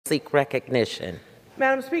seek recognition.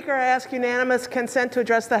 Madam Speaker, I ask unanimous consent to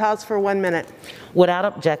address the House for 1 minute. Without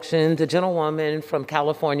objection, the gentlewoman from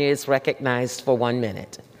California is recognized for 1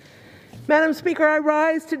 minute. Madam Speaker, I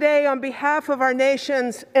rise today on behalf of our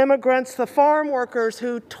nation's immigrants, the farm workers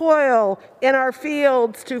who toil in our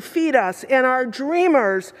fields to feed us, and our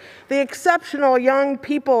dreamers, the exceptional young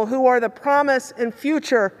people who are the promise and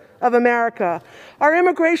future of America. Our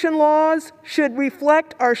immigration laws should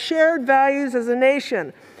reflect our shared values as a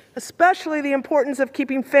nation, especially the importance of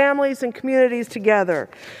keeping families and communities together.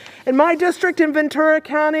 In my district in Ventura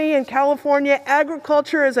County in California,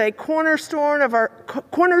 agriculture is a cornerstone of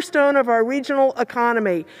our regional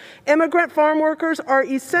economy. Immigrant farm workers are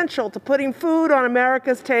essential to putting food on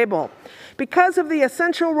America's table. Because of the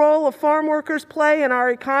essential role of farm workers play in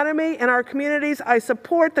our economy and our communities, I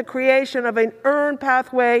support the creation of an earned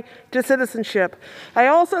pathway to citizenship. I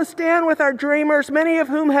also stand with our dreamers, many of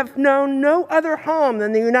whom have known no other home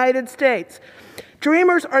than the United States.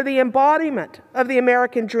 Dreamers are the embodiment of the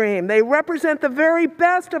American dream. They represent the very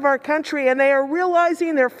best of our country, and they are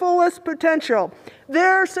realizing their fullest potential.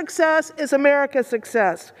 Their success is America's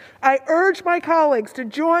success. I urge my colleagues to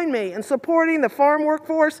join me in supporting the Farm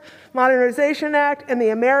Workforce Modernization Act and the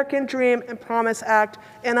American Dream and Promise Act,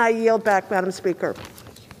 and I yield back, Madam Speaker.